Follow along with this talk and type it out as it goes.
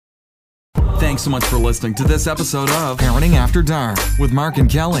Thanks so much for listening to this episode of Parenting After Dark with Mark and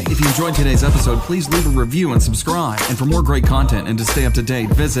Kelly. If you enjoyed today's episode, please leave a review and subscribe. And for more great content and to stay up to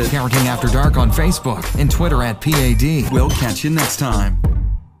date, visit Parenting After Dark on Facebook and Twitter @PAD. We'll catch you next time.